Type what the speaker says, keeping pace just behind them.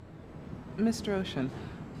Mr. Ocean,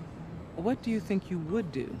 what do you think you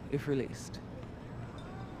would do if released?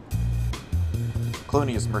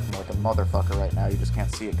 Clooney is smirking like a motherfucker right now. You just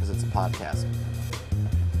can't see it because it's a podcast.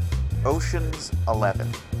 Ocean's 11.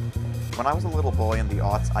 When I was a little boy in the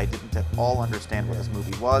aughts, I didn't at all understand what this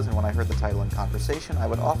movie was, and when I heard the title in conversation, I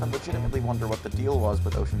would often legitimately wonder what the deal was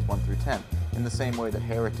with Oceans 1 through 10, in the same way that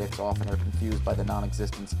heretics often are confused by the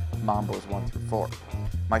non-existence of Mambos 1 through 4.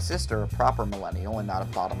 My sister, a proper millennial and not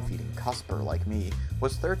a bottom-feeding cusper like me,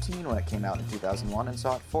 was 13 when it came out in 2001 and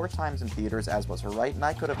saw it 4 times in theaters, as was her right, and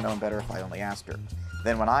I could have known better if I only asked her.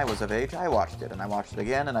 Then when I was of age, I watched it, and I watched it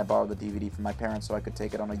again, and I borrowed the DVD from my parents so I could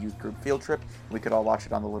take it on a youth group field trip, and we could all watch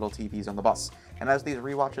it on the little TVs on the bus. And as these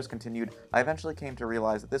rewatches continued, I eventually came to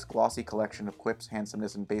realize that this glossy collection of quips,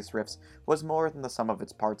 handsomeness, and bass riffs was more than the sum of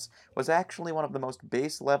its parts, was actually one of the most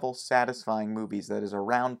base-level, satisfying movies that is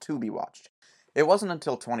around to be watched. It wasn't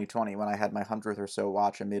until 2020, when I had my 100th or so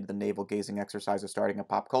watch amid the navel-gazing exercise of starting a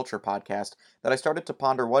pop culture podcast, that I started to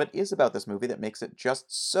ponder what it is about this movie that makes it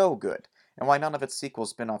just so good, and why none of its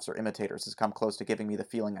sequels, spin-offs, or imitators has come close to giving me the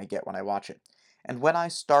feeling I get when I watch it. And when I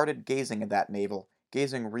started gazing at that navel,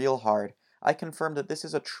 gazing real hard, I confirmed that this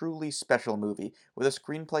is a truly special movie, with a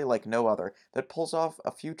screenplay like no other, that pulls off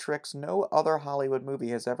a few tricks no other Hollywood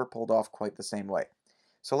movie has ever pulled off quite the same way.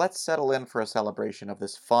 So let's settle in for a celebration of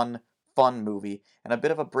this fun movie, and a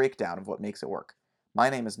bit of a breakdown of what makes it work. My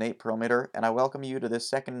name is Nate Perlmutter, and I welcome you to this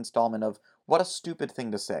second installment of What a Stupid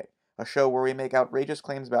Thing to Say, a show where we make outrageous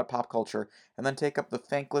claims about pop culture and then take up the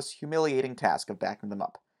thankless, humiliating task of backing them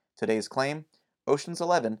up. Today's claim: Ocean's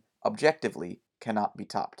 11, objectively, cannot be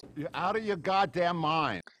topped. You're out of your goddamn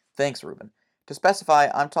mind. Thanks, Ruben. To specify,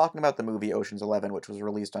 I'm talking about the movie Ocean's 11, which was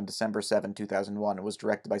released on December 7, 2001, and was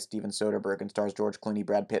directed by Steven Soderbergh and stars George Clooney,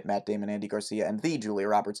 Brad Pitt, Matt Damon, Andy Garcia, and the Julia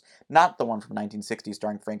Roberts, not the one from 1960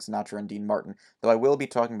 starring Frank Sinatra and Dean Martin, though I will be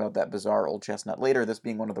talking about that bizarre old chestnut later, this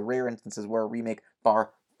being one of the rare instances where a remake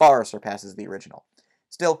far surpasses the original.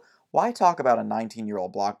 Still, why talk about a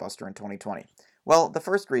 19-year-old blockbuster in 2020? Well, the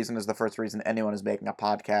first reason is the first reason anyone is making a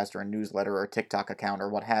podcast or a newsletter or a TikTok account or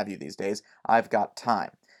what have you these days. I've got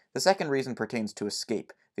time. The second reason pertains to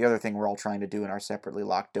escape, the other thing we're all trying to do in our separately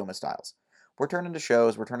locked domiciles. We're turning to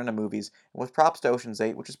shows, we're turning to movies, and with props to Ocean's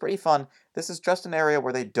 8, which is pretty fun, this is just an area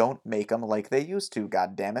where they don't make them like they used to,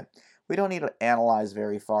 goddammit. We don't need to analyze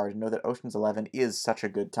very far to know that Ocean's 11 is such a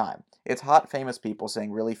good time. It's hot, famous people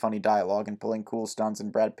saying really funny dialogue and pulling cool stunts,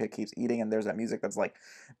 and Brad Pitt keeps eating, and there's that music that's like,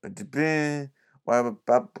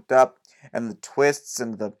 and the twists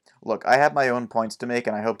and the... Look, I have my own points to make,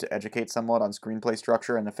 and I hope to educate somewhat on screenplay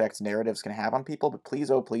structure and the effects narratives can have on people, but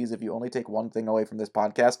please, oh please, if you only take one thing away from this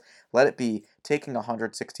podcast, let it be taking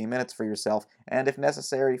 116 minutes for yourself, and if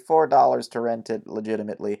necessary, $4 to rent it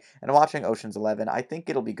legitimately, and watching Ocean's 11. I think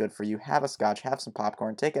it'll be good for you. Have a scotch, have some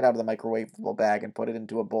popcorn, take it out of the microwavable bag and put it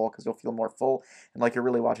into a bowl, because you'll feel more full, and like you're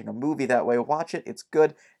really watching a movie that way. Watch it, it's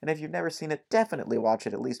good, and if you've never seen it, definitely watch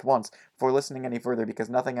it at least once before listening any further,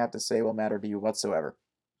 because nothing I have to say will matter to you whatsoever.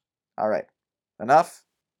 Alright, enough?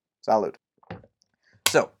 Salute.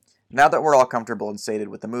 So, now that we're all comfortable and sated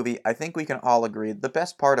with the movie, I think we can all agree the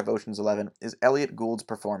best part of Ocean's 11 is Elliot Gould's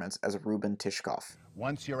performance as Ruben Tishkoff.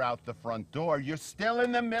 Once you're out the front door, you're still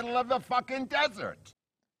in the middle of the fucking desert.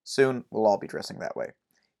 Soon, we'll all be dressing that way.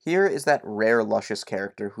 Here is that rare, luscious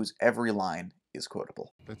character whose every line is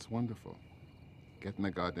quotable. That's wonderful. Get in the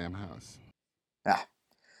goddamn house. Ah.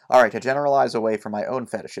 Alright, to generalize away from my own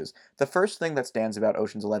fetishes, the first thing that stands about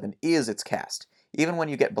Ocean's 11 is its cast. Even when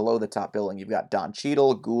you get below the top billing, you've got Don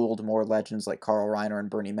Cheadle, Gould, more legends like Carl Reiner and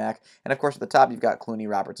Bernie Mac, and of course at the top you've got Clooney,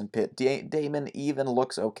 Roberts, and Pitt. Damon even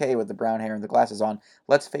looks okay with the brown hair and the glasses on.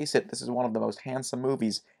 Let's face it, this is one of the most handsome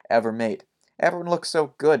movies ever made. Everyone looks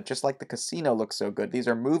so good, just like the casino looks so good. These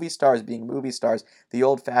are movie stars being movie stars the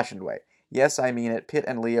old-fashioned way. Yes, I mean it, Pitt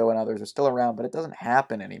and Leo and others are still around, but it doesn't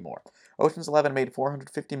happen anymore. Ocean's 11 made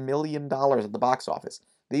 $450 million at the box office.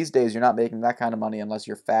 These days, you're not making that kind of money unless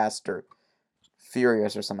you're Fast or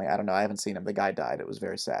Furious or something. I don't know, I haven't seen him. The guy died. It was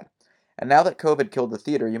very sad. And now that COVID killed the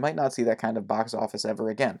theater, you might not see that kind of box office ever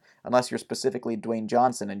again, unless you're specifically Dwayne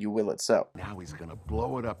Johnson and you will it so. Now he's gonna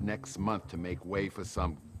blow it up next month to make way for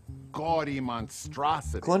some gaudy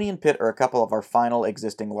monstrosity. Clooney and Pitt are a couple of our final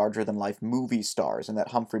existing larger-than-life movie stars in that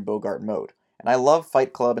Humphrey Bogart mode. And I love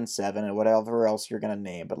Fight Club and Seven and whatever else you're going to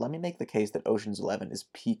name, but let me make the case that Ocean's 11 is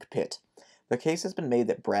peak Pitt. The case has been made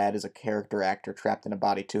that Brad is a character actor trapped in a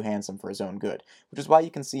body too handsome for his own good, which is why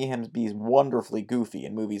you can see him be wonderfully goofy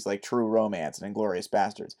in movies like True Romance and Inglourious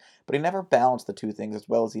Basterds, but he never balanced the two things as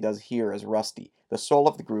well as he does here as Rusty, the soul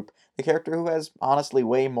of the group, the character who has honestly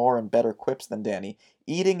way more and better quips than Danny,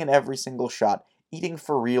 eating in every single shot, eating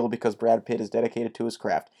for real because Brad Pitt is dedicated to his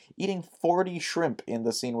craft, eating 40 shrimp in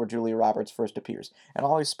the scene where Julia Roberts first appears, and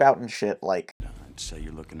always spouting shit like, I'd say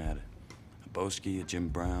you're looking at it. A Boski, a Jim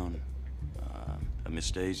Brown, a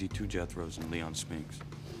Miss Daisy, 2 Jethros, and Leon Spinks.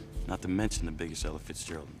 Not to mention the biggest Ella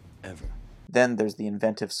Fitzgerald ever. Then there's the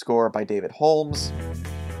inventive score by David Holmes.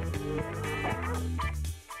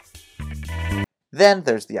 Then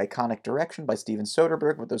there's the iconic direction by Steven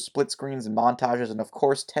Soderbergh with those split screens and montages, and of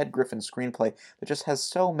course Ted Griffin's screenplay that just has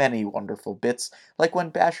so many wonderful bits, like when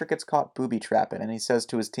Basher gets caught booby-trapping and he says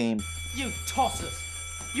to his team, "You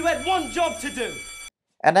tossers! You had one job to do!"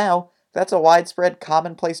 And now, that's a widespread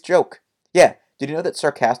commonplace joke. Yeah, did you know that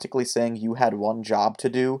sarcastically saying you had one job to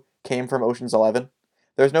do came from Ocean's 11?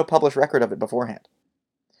 There's no published record of it beforehand.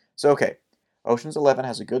 So okay, Ocean's 11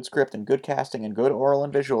 has a good script and good casting and good oral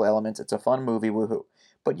and visual elements. It's a fun movie, woohoo.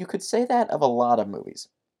 But you could say that of a lot of movies.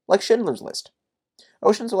 Like Schindler's List.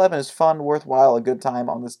 Ocean's 11 is fun, worthwhile, a good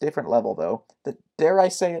time on this different level, though, that, dare I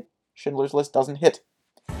say it, Schindler's List doesn't hit.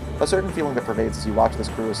 A certain feeling that pervades as you watch this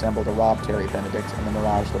crew assemble to rob Terry Benedict and the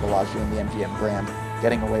Mirage, the Bellagio, and the MGM Grand,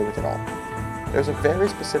 getting away with it all. There's a very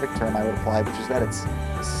specific term I would apply, which is that it's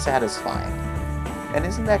satisfying. And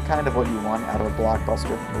isn't that kind of what you want out of a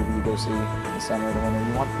blockbuster movie you go see in the summer or the winter?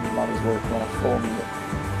 You want your money's worth, you want a full meal.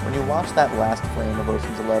 When you watch that last frame of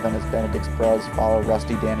Ocean's 11 as Benedict's bros follow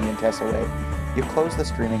Rusty, Danny, and Tess away, you close the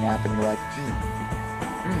streaming app and you're like,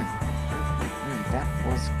 that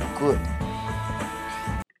was good.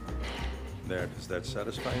 There, does that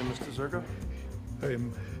satisfy you, Mr. Zergo? I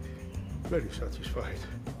am very satisfied.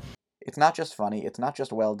 It's not just funny, it's not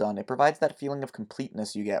just well done, it provides that feeling of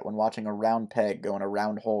completeness you get when watching a round peg go in a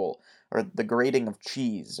round hole, or the grating of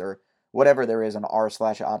cheese, or whatever there is on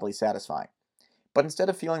r/oddly satisfying. But instead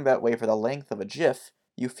of feeling that way for the length of a GIF,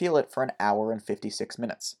 you feel it for an hour and 56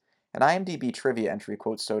 minutes. An IMDb trivia entry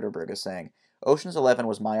quotes Soderbergh as saying, "Ocean's 11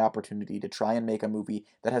 was my opportunity to try and make a movie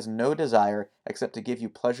that has no desire except to give you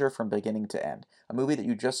pleasure from beginning to end. A movie that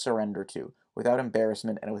you just surrender to, without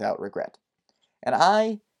embarrassment and without regret." And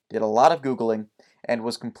I did a lot of Googling and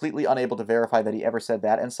was completely unable to verify that he ever said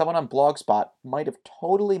that, and someone on Blogspot might have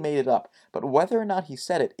totally made it up, but whether or not he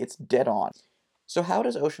said it, it's dead on. So how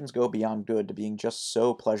does Oceans go beyond good to being just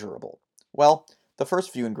so pleasurable? Well, the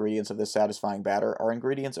first few ingredients of this satisfying batter are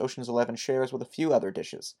ingredients Ocean's 11 shares with a few other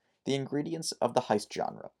dishes. The ingredients of the heist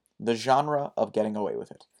genre. The genre of getting away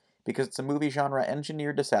with it. Because it's a movie genre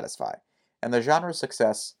engineered to satisfy. And the genre's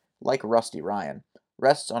success, like Rusty Ryan,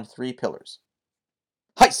 rests on 3 pillars.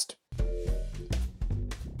 Heist!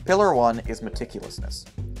 Pillar 1 is meticulousness.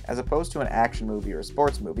 As opposed to an action movie or a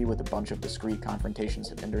sports movie with a bunch of discrete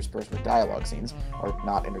confrontations interspersed with dialogue scenes, or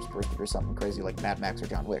not interspersed if you're something crazy like Mad Max or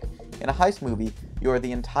John Wick, in a heist movie, you are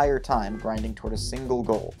the entire time grinding toward a single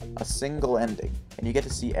goal, a single ending, and you get to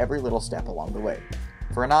see every little step along the way.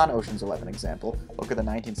 For a non-Ocean's 11 example, look at the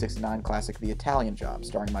 1969 classic The Italian Job,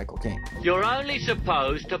 starring Michael Caine. You're only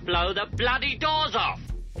supposed to blow the bloody doors off!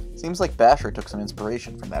 Seems like Basher took some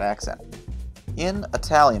inspiration from that accent. In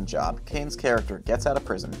Italian Job, Caine's character gets out of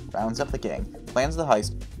prison, rounds up the gang, plans the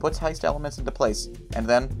heist, puts heist elements into place, and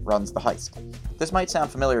then runs the heist. This might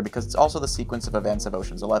sound familiar because it's also the sequence of events of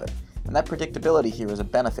Ocean's 11, and that predictability here is a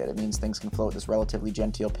benefit. It means things can flow at this relatively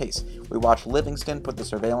genteel pace. We watch Livingston put the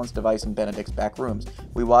surveillance device in Benedict's back rooms.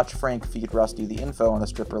 We watch Frank feed Rusty the info on the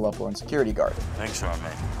stripper Lovelorn security guard. Thanks, Sean,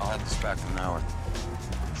 mate. I'll have this back in an hour.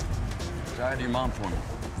 Say hi to your mom for me.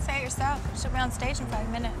 Say it yourself. She'll be on stage in 5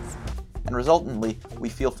 minutes. And resultantly, we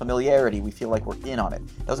feel familiarity, we feel like we're in on it.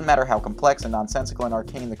 Doesn't matter how complex and nonsensical and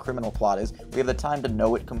arcane the criminal plot is, we have the time to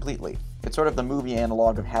know it completely. It's sort of the movie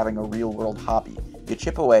analog of having a real-world hobby. You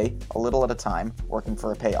chip away, a little at a time, working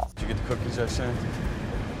for a payoff. Did you get the cookies I sent?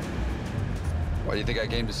 Why do you think I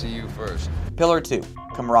came to see you first? Pillar 2,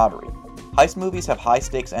 camaraderie. Heist movies have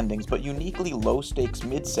high-stakes endings, but uniquely low-stakes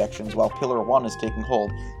midsections while Pillar 1 is taking hold.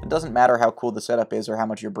 It doesn't matter how cool the setup is or how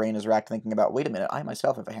much your brain is racked thinking about, wait a minute, I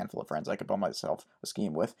myself have a handful of friends I could bum myself a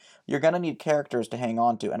scheme with. You're gonna need characters to hang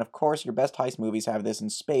on to, and of course your best heist movies have this in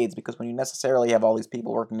spades, because when you necessarily have all these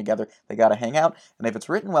people working together, they gotta hang out, and if it's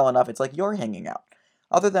written well enough, it's like you're hanging out.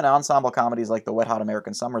 Other than ensemble comedies like the Wet Hot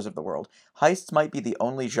American Summers of the world, heists might be the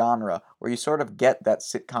only genre where you sort of get that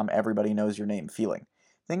sitcom everybody knows your name feeling.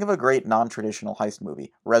 Think of a great non-traditional heist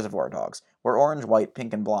movie, Reservoir Dogs, where orange, white,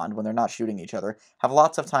 pink, and blonde, when they're not shooting each other, have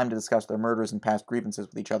lots of time to discuss their murders and past grievances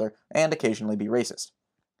with each other, and occasionally be racist.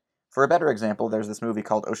 For a better example, there's this movie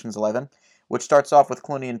called Ocean's 11, which starts off with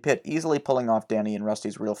Clooney and Pitt easily pulling off Danny and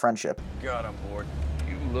Rusty's real friendship. God, I'm bored.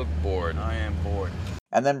 You look bored. I am bored.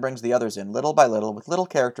 And then brings the others in little by little with little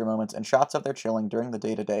character moments and shots of their chilling during the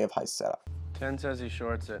day-to-day of heist setup. 10 says he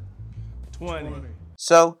shorts it. 20.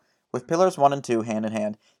 So, With Pillars 1 and 2 hand in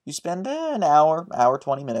hand, you spend an hour,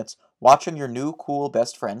 20 minutes, watching your new cool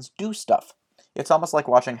best friends do stuff. It's almost like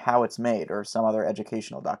watching How It's Made or some other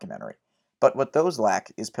educational documentary. But what those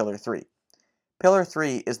lack is Pillar 3. Pillar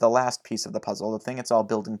 3 is the last piece of the puzzle, the thing it's all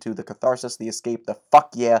building to, the catharsis, the escape, the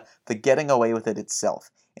fuck yeah, the getting away with it itself.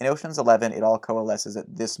 In Ocean's 11, it all coalesces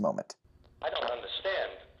at this moment. I don't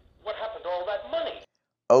understand. What happened to all that money?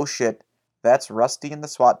 Oh shit, that's Rusty in the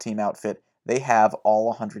SWAT team outfit. They have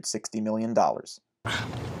all $160 million.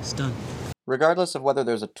 It's done. Regardless of whether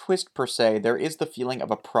there's a twist per se, there is the feeling of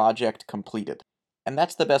a project completed. And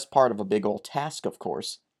that's the best part of a big old task, of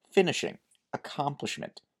course. Finishing.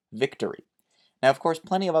 Accomplishment. Victory. Now, of course,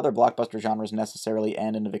 plenty of other blockbuster genres necessarily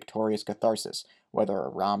end in a victorious catharsis, whether a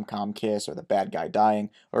rom-com kiss, or the bad guy dying,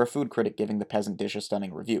 or a food critic giving the peasant dish a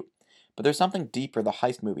stunning review. But there's something deeper the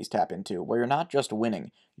heist movies tap into, where you're not just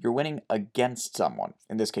winning, you're winning against someone,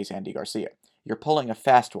 in this case Andy Garcia. You're pulling a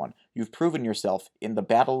fast one. You've proven yourself in the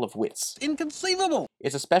battle of wits. Inconceivable!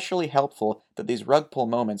 It's especially helpful that these rug pull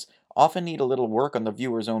moments often need a little work on the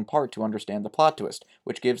viewer's own part to understand the plot twist,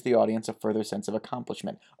 which gives the audience a further sense of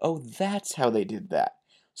accomplishment. Oh, that's how they did that.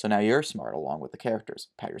 So now you're smart along with the characters.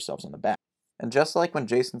 Pat yourselves on the back. And just like when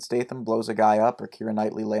Jason Statham blows a guy up or Keira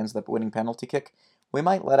Knightley lands the winning penalty kick, we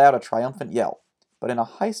might let out a triumphant yell. But in a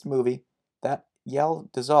heist movie, that yell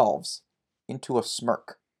dissolves into a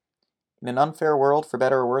smirk. In an unfair world, for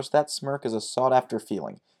better or worse, that smirk is a sought-after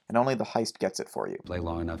feeling, and only the heist gets it for you. Play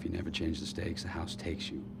long enough, you never change the stakes, the house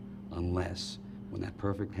takes you. Unless, when that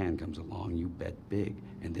perfect hand comes along, you bet big,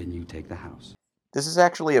 and then you take the house. This is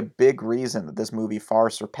actually a big reason that this movie far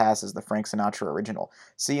surpasses the Frank Sinatra original.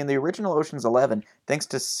 See, in the original Ocean's 11, thanks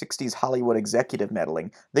to 60s Hollywood executive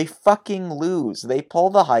meddling, they fucking lose. They pull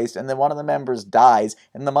the heist, and then one of the members dies,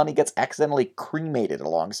 and the money gets accidentally cremated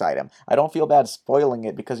alongside him. I don't feel bad spoiling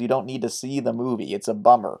it because you don't need to see the movie. It's a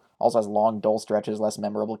bummer. Also has long, dull stretches, less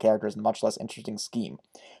memorable characters, and much less interesting scheme.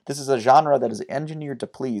 This is a genre that is engineered to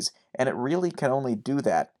please, and it really can only do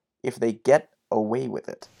that if they get away with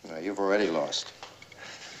it. You've already lost.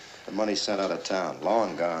 The money's sent out of town,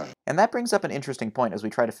 long gone. And that brings up an interesting point as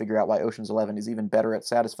we try to figure out why Ocean's 11 is even better at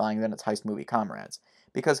satisfying than its heist movie comrades.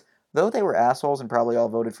 Because though they were assholes and probably all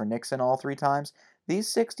voted for Nixon all 3 times,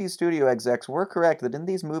 these 60s studio execs were correct that in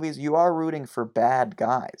these movies you are rooting for bad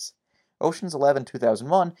guys. Ocean's 11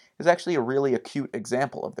 2001 is actually a really acute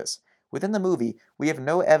example of this. Within the movie, we have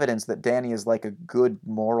no evidence that Danny is like a good,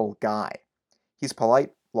 moral guy. He's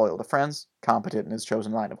polite, loyal to friends, competent in his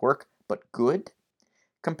chosen line of work, but good?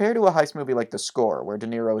 Compare to a heist movie like The Score, where De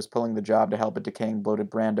Niro is pulling the job to help a decaying,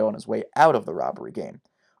 bloated Brando on his way out of the robbery game.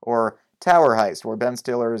 Or Tower Heist, where Ben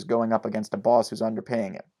Stiller is going up against a boss who's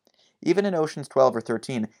underpaying him. Even in Oceans 12 or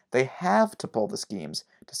 13, they have to pull the schemes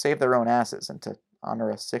to save their own asses and to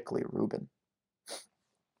honor a sickly Reuben.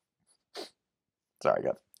 Sorry,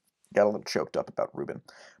 got a little choked up about Reuben.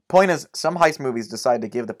 Point is, some heist movies decide to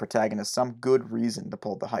give the protagonist some good reason to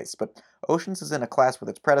pull the heist, but Oceans is in a class with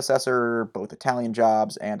its predecessor, both Italian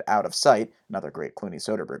Jobs and Out of Sight, another great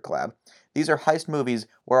Clooney-Soderbergh collab. These are heist movies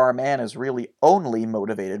where our man is really only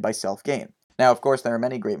motivated by self-gain. Now, of course, there are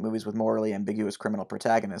many great movies with morally ambiguous criminal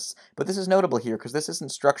protagonists, but this is notable here because this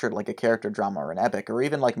isn't structured like a character drama or an epic, or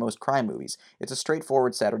even like most crime movies. It's a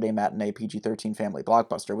straightforward Saturday matinee PG-13 family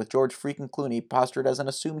blockbuster with George freaking Clooney postured as an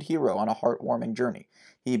assumed hero on a heartwarming journey,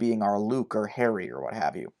 he being our Luke or Harry or what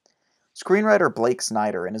have you. Screenwriter Blake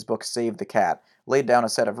Snyder, in his book Save the Cat, laid down a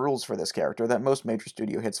set of rules for this character that most major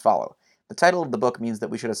studio hits follow. The title of the book means that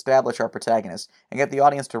we should establish our protagonists and get the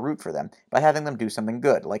audience to root for them by having them do something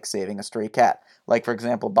good, like saving a stray cat. Like, for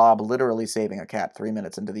example, Bob literally saving a cat 3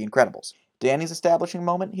 minutes into The Incredibles. Danny's establishing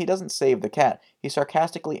moment, he doesn't save the cat. He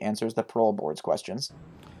sarcastically answers the parole board's questions.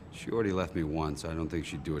 She already left me once. I don't think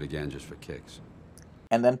she'd do it again just for kicks.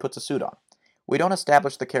 And then puts a suit on. We don't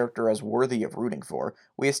establish the character as worthy of rooting for.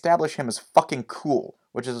 We establish him as fucking cool,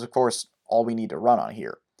 which is, of course, all we need to run on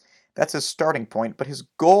here. That's his starting point, but his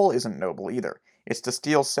goal isn't noble either. It's to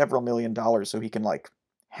steal several $1 million so he can,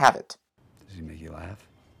 have it. Does he make you laugh?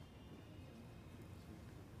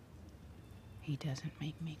 He doesn't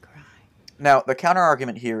make me cry. Now, the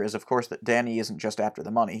counter-argument here is, of course, that Danny isn't just after the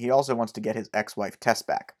money. He also wants to get his ex-wife Tess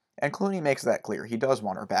back. And Clooney makes that clear. He does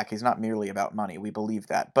want her back. He's not merely about money. We believe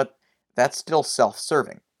that. But that's still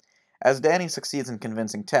self-serving. As Danny succeeds in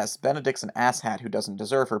convincing Tess, Benedict's an asshat who doesn't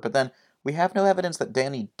deserve her, but then we have no evidence that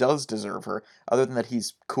Danny does deserve her, other than that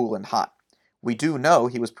he's cool and hot. We do know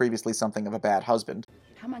he was previously something of a bad husband.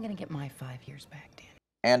 How am I going to get my 5 years back, Danny?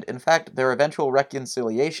 And, in fact, their eventual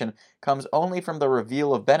reconciliation comes only from the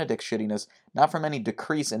reveal of Benedict's shittiness, not from any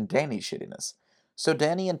decrease in Danny's shittiness. So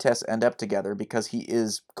Danny and Tess end up together because he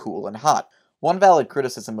is cool and hot. One valid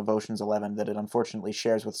criticism of Ocean's 11 that it unfortunately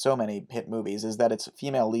shares with so many hit movies is that its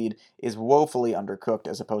female lead is woefully undercooked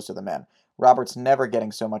as opposed to the men. Roberts never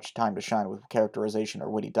getting so much time to shine with characterization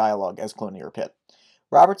or witty dialogue as Clooney or Pitt.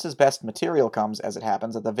 Roberts' best material comes, as it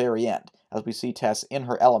happens, at the very end, as we see Tess in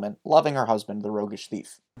her element, loving her husband, the roguish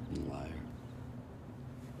thief. Liar.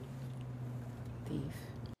 Thief.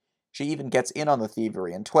 She even gets in on the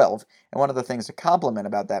thievery in 12, and one of the things to compliment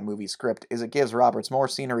about that movie's script is it gives Roberts more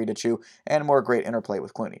scenery to chew and more great interplay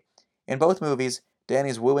with Clooney. In both movies,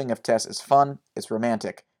 Danny's wooing of Tess is fun, it's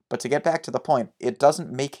romantic, but to get back to the point, it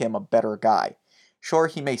doesn't make him a better guy. Sure,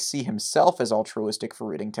 he may see himself as altruistic for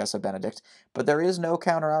reading Tessa Benedict, but there is no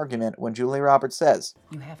counter-argument when Julia Roberts says,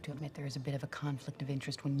 You have to admit there is a bit of a conflict of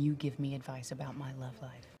interest when you give me advice about my love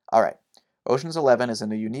life. Alright, Ocean's 11 is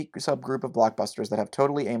in a unique subgroup of blockbusters that have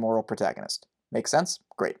totally amoral protagonists. Make sense?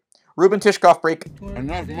 Great. Ruben Tishkoff break.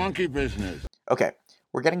 Enough monkey business. Okay,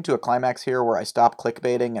 we're getting to a climax here where I stop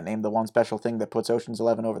clickbaiting and name the one special thing that puts Ocean's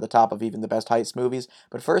 11 over the top of even the best heist movies.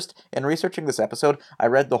 But first, in researching this episode, I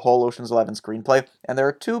read the whole Ocean's 11 screenplay, and there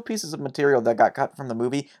are two pieces of material that got cut from the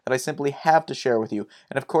movie that I simply have to share with you,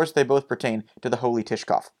 and of course they both pertain to the Holy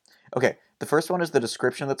Tishkoff. Okay, the first one is the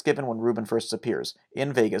description that's given when Ruben first appears,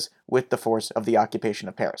 in Vegas, with the force of the occupation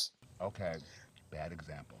of Paris. Okay, bad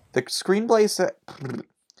example. The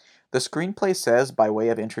screenplay says, by way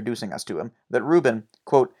of introducing us to him, that Ruben,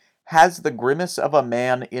 quote, has the grimace of a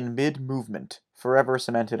man in mid-movement, forever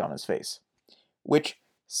cemented on his face. Which,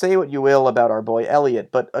 say what you will about our boy Elliot,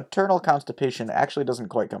 but eternal constipation actually doesn't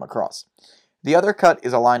quite come across. The other cut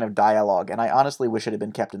is a line of dialogue, and I honestly wish it had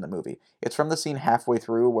been kept in the movie. It's from the scene halfway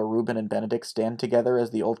through where Ruben and Benedict stand together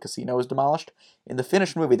as the old casino is demolished. In the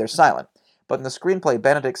finished movie, they're silent, but in the screenplay,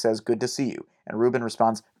 Benedict says, good to see you, and Ruben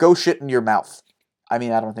responds, go shit in your mouth. I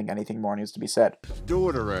mean, I don't think anything more needs to be said. Do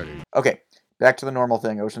it already. Okay, back to the normal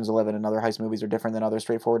thing. Ocean's 11 and other heist movies are different than other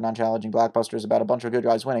straightforward, non-challenging blockbusters about a bunch of good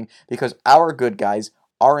guys winning, because our good guys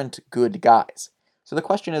aren't good guys. So the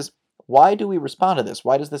question is, why do we respond to this?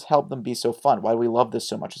 Why does this help them be so fun? Why do we love this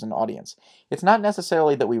so much as an audience? It's not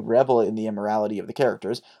necessarily that we revel in the immorality of the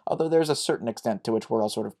characters, although there's a certain extent to which we're all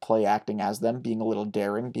sort of play acting as them, being a little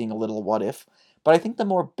daring, being a little what if. But I think the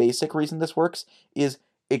more basic reason this works is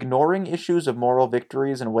ignoring issues of moral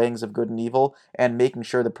victories and weighings of good and evil, and making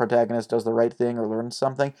sure the protagonist does the right thing or learns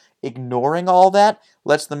something. Ignoring all that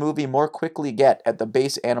lets the movie more quickly get at the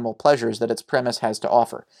base animal pleasures that its premise has to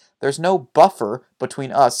offer. There's no buffer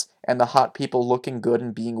between us and the hot people looking good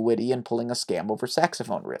and being witty and pulling a scam over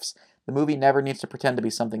saxophone riffs. The movie never needs to pretend to be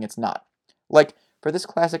something it's not. Like, for this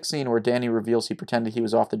classic scene where Danny reveals he pretended he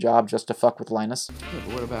was off the job just to fuck with Linus. Yeah,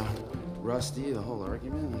 but what about Rusty, the whole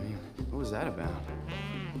argument? I mean, what was that about?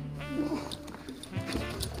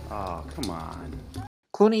 Oh, come on.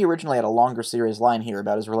 Clooney originally had a longer serious line here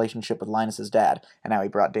about his relationship with Linus's dad, and how he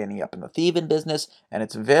brought Danny up in the thieving business, and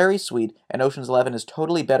it's very sweet, and Ocean's 11 is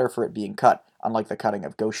totally better for it being cut, unlike the cutting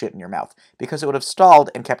of Go Shit in Your Mouth, because it would have stalled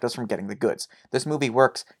and kept us from getting the goods. This movie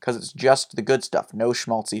works because it's just the good stuff, no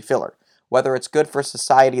schmaltzy filler. Whether it's good for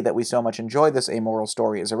society that we so much enjoy this amoral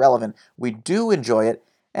story is irrelevant. We do enjoy it,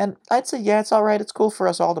 and I'd say, yeah, it's alright, it's cool for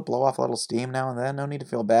us all to blow off a little steam now and then, no need to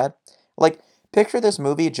feel bad. Like, picture this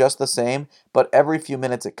movie just the same, but every few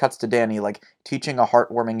minutes it cuts to Danny, like, teaching a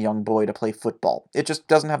heartwarming young boy to play football. It just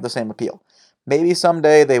doesn't have the same appeal. Maybe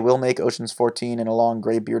someday they will make Ocean's 14 and a long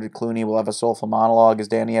gray-bearded Clooney will have a soulful monologue as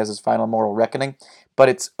Danny has his final moral reckoning, but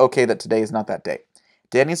it's okay that today is not that day.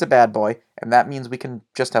 Danny's a bad boy, and that means we can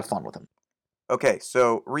just have fun with him. Okay,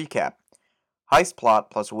 so, recap. Heist plot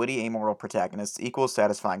plus witty amoral protagonists equals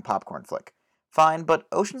satisfying popcorn flick. Fine, but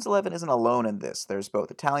Ocean's 11 isn't alone in this. There's both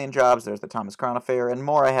Italian Jobs, there's the Thomas Crown Affair, and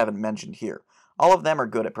more I haven't mentioned here. All of them are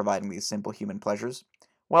good at providing these simple human pleasures.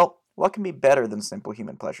 Well, what can be better than simple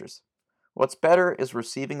human pleasures? What's better is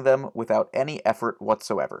receiving them without any effort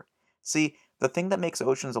whatsoever. See, the thing that makes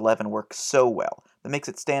Ocean's 11 work so well, that makes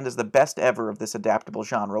it stand as the best ever of this adaptable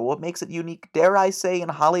genre, what makes it unique, dare I say, in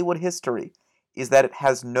Hollywood history, is that it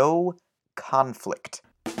has no conflict.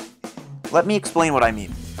 Let me explain what I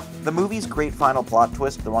mean. The movie's great final plot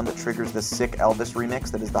twist, the one that triggers this sick Elvis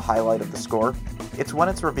remix that is the highlight of the score, it's when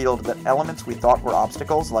it's revealed that elements we thought were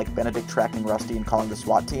obstacles, like Benedict tracking Rusty and calling the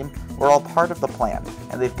SWAT team, were all part of the plan,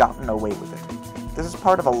 and they've gotten away with it. This is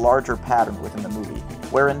part of a larger pattern within the movie,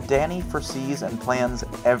 wherein Danny foresees and plans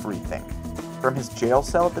everything. From his jail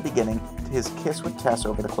cell at the beginning to his kiss with Tess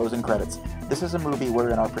over the closing credits, this is a movie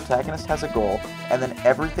wherein our protagonist has a goal, and then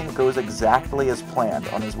everything goes exactly as planned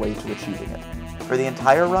on his way to achieving it. For the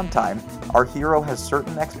entire runtime, our hero has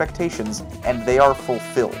certain expectations, and they are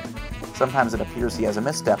fulfilled. Sometimes it appears he has a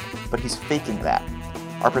misstep, but he's faking that.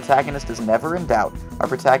 Our protagonist is never in doubt, our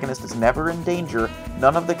protagonist is never in danger,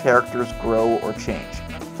 none of the characters grow or change.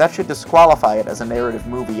 That should disqualify it as a narrative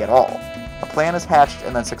movie at all. A plan is hatched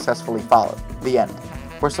and then successfully followed. The end.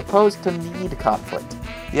 We're supposed to need conflict,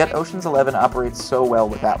 yet Ocean's 11 operates so well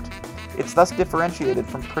without. It's thus differentiated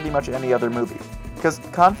from pretty much any other movie. Because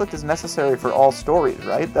conflict is necessary for all stories,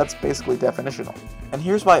 right? That's basically definitional. And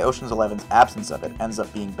here's why Ocean's 11's absence of it ends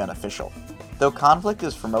up being beneficial. Though conflict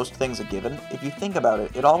is for most things a given, if you think about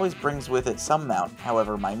it, it always brings with it some amount,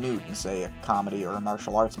 however minute in, say, a comedy or a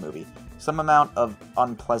martial arts movie, some amount of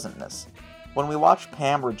unpleasantness. When we watch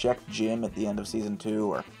Pam reject Jim at the end of Season 2,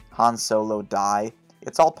 or Han Solo die,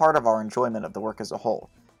 it's all part of our enjoyment of the work as a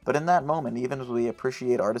whole. But in that moment, even as we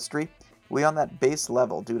appreciate artistry, we on that base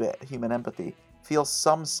level, due to human empathy, feel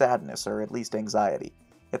some sadness or at least anxiety.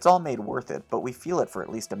 It's all made worth it, but we feel it for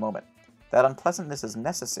at least a moment. That unpleasantness is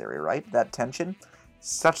necessary, right? That tension,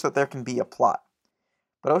 such that there can be a plot.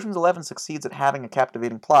 But Ocean's 11 succeeds at having a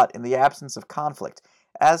captivating plot in the absence of conflict.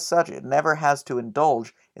 As such, it never has to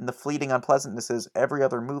indulge in the fleeting unpleasantnesses every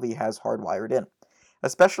other movie has hardwired in.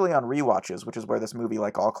 Especially on rewatches, which is where this movie,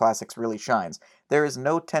 like all classics, really shines, there is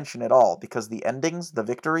no tension at all because the endings, the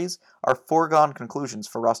victories, are foregone conclusions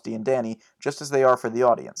for Rusty and Danny, just as they are for the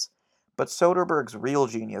audience. But Soderbergh's real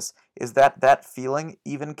genius is that feeling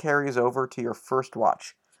even carries over to your first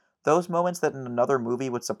watch. Those moments that in another movie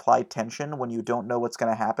would supply tension when you don't know what's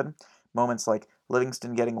going to happen, moments like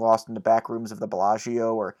Livingston getting lost in the back rooms of the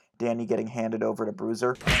Bellagio or Danny getting handed over to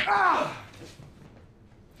Bruiser.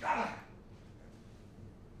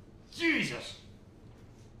 Jesus!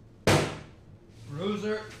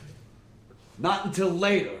 Bruiser? Not until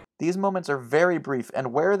later. These moments are very brief,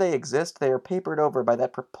 and where they exist, they are papered over by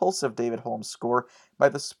that propulsive David Holmes score, by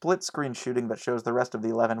the split-screen shooting that shows the rest of the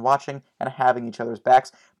 11 watching and having each other's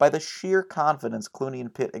backs, by the sheer confidence Clooney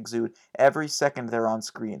and Pitt exude every second they're on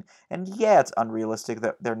screen. And yeah, it's unrealistic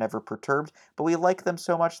that they're never perturbed, but we like them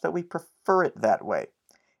so much that we prefer it that way.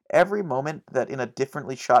 Every moment that in a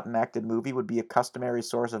differently shot and acted movie would be a customary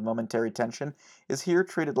source of momentary tension is here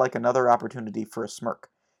treated like another opportunity for a smirk.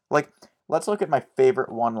 Like, let's look at my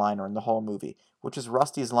favorite one-liner in the whole movie, which is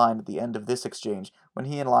Rusty's line at the end of this exchange when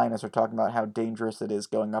he and Linus are talking about how dangerous it is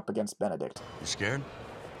going up against Benedict. You scared?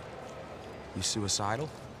 You suicidal?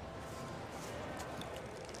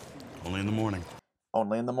 Only in the morning.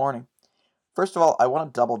 Only in the morning. First of all, I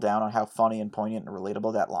want to double down on how funny and poignant and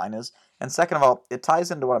relatable that line is. And second of all, it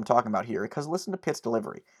ties into what I'm talking about here, because listen to Pitt's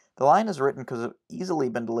delivery. The line is written because it easily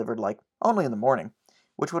been delivered like, only in the morning,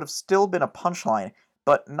 which would have still been a punchline,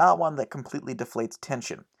 but not one that completely deflates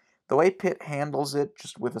tension. The way Pitt handles it,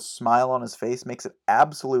 just with a smile on his face, makes it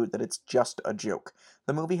absolute that it's just a joke.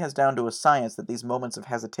 The movie has down to a science that these moments of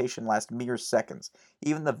hesitation last mere seconds.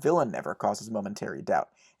 Even the villain never causes momentary doubt.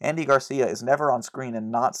 Andy Garcia is never on screen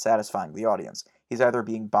and not satisfying the audience. He's either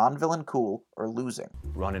being Bond villain cool or losing.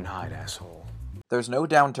 Run and hide, asshole. There's no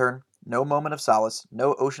downturn, no moment of solace,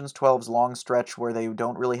 no Ocean's 12's long stretch where they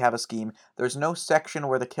don't really have a scheme. There's no section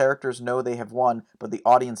where the characters know they have won, but the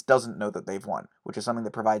audience doesn't know that they've won, which is something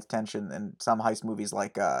that provides tension in some heist movies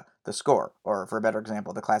like The Score, or for a better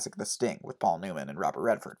example, the classic The Sting with Paul Newman and Robert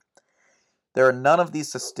Redford. There are none of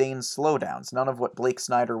these sustained slowdowns, none of what Blake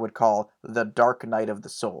Snyder would call the dark night of the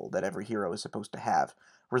soul that every hero is supposed to have.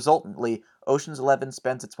 Resultantly, Ocean's 11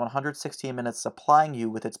 spends its 116 minutes supplying you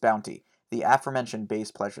with its bounty, the aforementioned base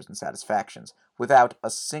pleasures and satisfactions, without a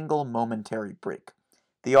single momentary break.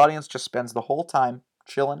 The audience just spends the whole time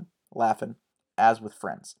chillin', laughing, as with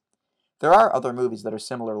friends. There are other movies that are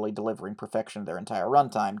similarly delivering perfection their entire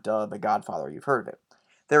runtime, duh, The Godfather, you've heard of it.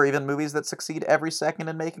 There are even movies that succeed every second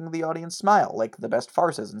in making the audience smile, like the best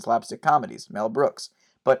farces and slapstick comedies, Mel Brooks.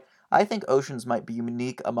 But I think Oceans might be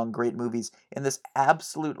unique among great movies in this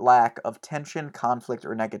absolute lack of tension, conflict,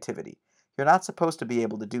 or negativity. You're not supposed to be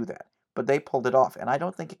able to do that, but they pulled it off, and I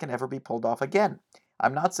don't think it can ever be pulled off again.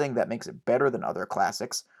 I'm not saying that makes it better than other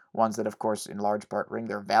classics, ones that of course in large part wring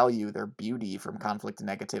their value, their beauty from conflict and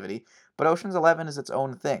negativity, but Ocean's 11 is its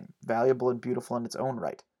own thing, valuable and beautiful in its own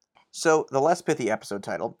right. So, the less pithy episode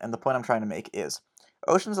title, and the point I'm trying to make is,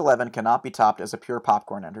 Ocean's 11 cannot be topped as a pure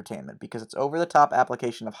popcorn entertainment because its over-the-top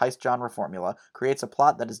application of heist genre formula creates a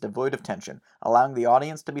plot that is devoid of tension, allowing the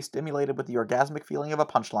audience to be stimulated with the orgasmic feeling of a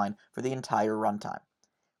punchline for the entire runtime.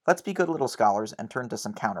 Let's be good little scholars and turn to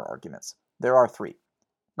some counter-arguments. There are 3.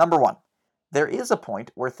 Number 1. There is a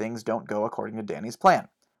point where things don't go according to Danny's plan,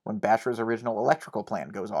 when Bachelor's original electrical plan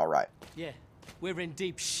goes all right. Yeah, we're in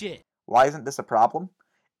deep shit. Why isn't this a problem?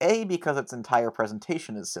 A, because its entire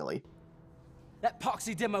presentation is silly. That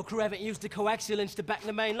poxy demo crew haven't used the coaxial inch to back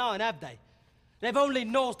the main line, have they? They've only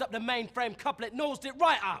nosed up the mainframe couplet, nosed it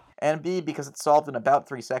right up. And B, because it's solved in about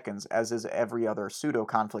 3 seconds, as is every other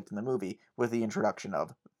pseudo-conflict in the movie, with the introduction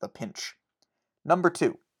of the pinch. Number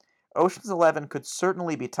 2. Ocean's 11 could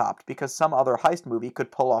certainly be topped because some other heist movie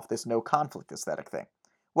could pull off this no-conflict aesthetic thing.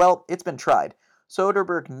 Well, it's been tried.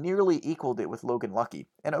 Soderbergh nearly equaled it with Logan Lucky,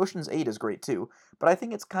 and Ocean's 8 is great too, but I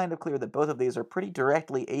think it's kind of clear that both of these are pretty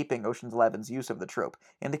directly aping Ocean's 11's use of the trope,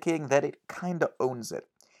 indicating that it kinda owns it.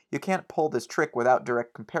 You can't pull this trick without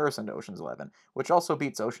direct comparison to Ocean's 11, which also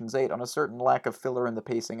beats Ocean's 8 on a certain lack of filler in the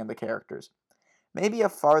pacing and the characters. Maybe a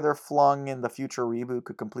farther flung in the future reboot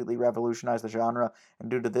could completely revolutionize the genre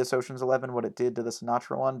and do to this Ocean's 11 what it did to the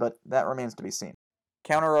Sinatra one, but that remains to be seen.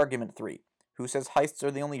 Counter-argument 3. Who says heists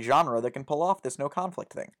are the only genre that can pull off this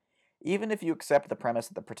no-conflict thing? Even if you accept the premise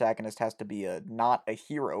that the protagonist has to be not a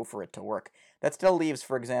hero for it to work, that still leaves,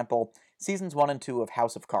 for example, Seasons 1 and 2 of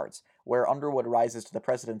House of Cards, where Underwood rises to the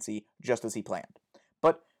presidency just as he planned.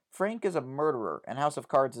 But Frank is a murderer, and House of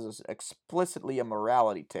Cards is explicitly a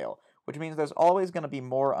morality tale, which means there's always going to be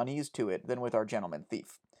more unease to it than with our gentleman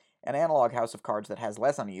thief. An analog House of Cards that has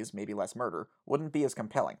less unease, maybe less murder, wouldn't be as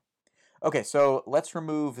compelling. Okay, so let's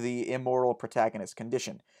remove the immoral protagonist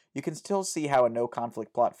condition. You can still see how a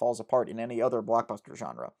no-conflict plot falls apart in any other blockbuster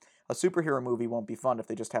genre. A superhero movie won't be fun if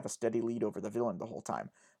they just have a steady lead over the villain the whole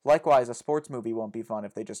time. Likewise, a sports movie won't be fun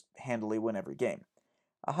if they just handily win every game.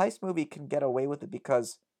 A heist movie can get away with it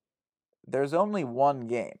because there's only one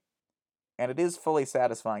game, and it is fully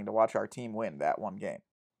satisfying to watch our team win that one game.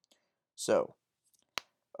 So,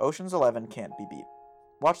 Ocean's 11 can't be beat.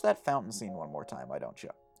 Watch that fountain scene one more time, why don't you?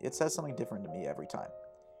 It says something different to me every time.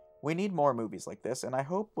 We need more movies like this, and I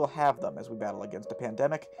hope we'll have them as we battle against a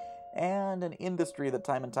pandemic and an industry that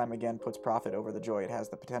time and time again puts profit over the joy it has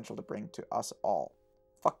the potential to bring to us all.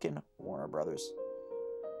 Fucking Warner Brothers.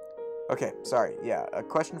 Okay, sorry, yeah, a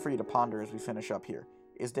question for you to ponder as we finish up here.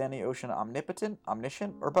 Is Danny Ocean omnipotent,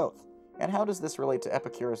 omniscient, or both? And how does this relate to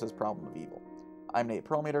Epicurus' problem of evil? I'm Nate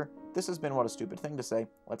Perlmeter. This has been What a Stupid Thing to Say.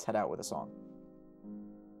 Let's head out with a song.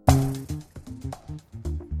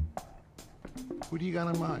 Who do you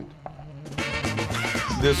got in mind?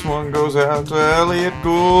 This one goes out to Elliot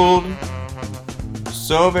Gould.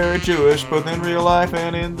 So very Jewish, both in real life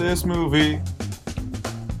and in this movie.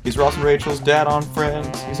 He's Ross and Rachel's dad on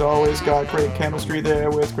Friends. He's always got great chemistry there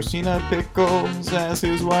with Christina Pickles as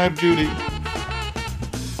his wife Judy.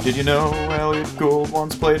 Did you know Elliot Gould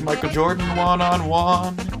once played Michael Jordan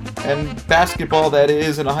one-on-one? And basketball, that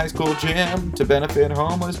is, in a high school gym to benefit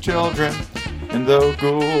homeless children. And though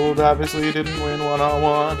Gould obviously didn't win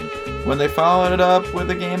one-on-one, when they followed it up with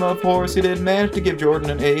a game of horse, he did manage to give Jordan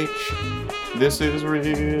an H. This is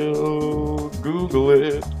real. Google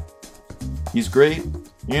it. He's great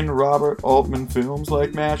in Robert Altman films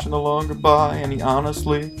like MASH and The Long Goodbye, and he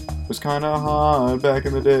honestly was kinda hot back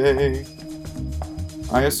in the day.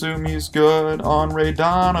 I assume he's good on Ray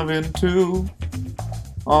Donovan too,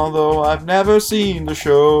 although I've never seen the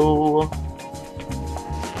show.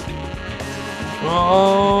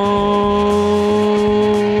 Oh,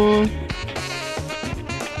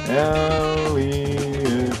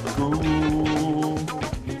 Elliot Gould,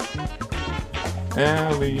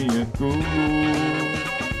 Elliot Gould.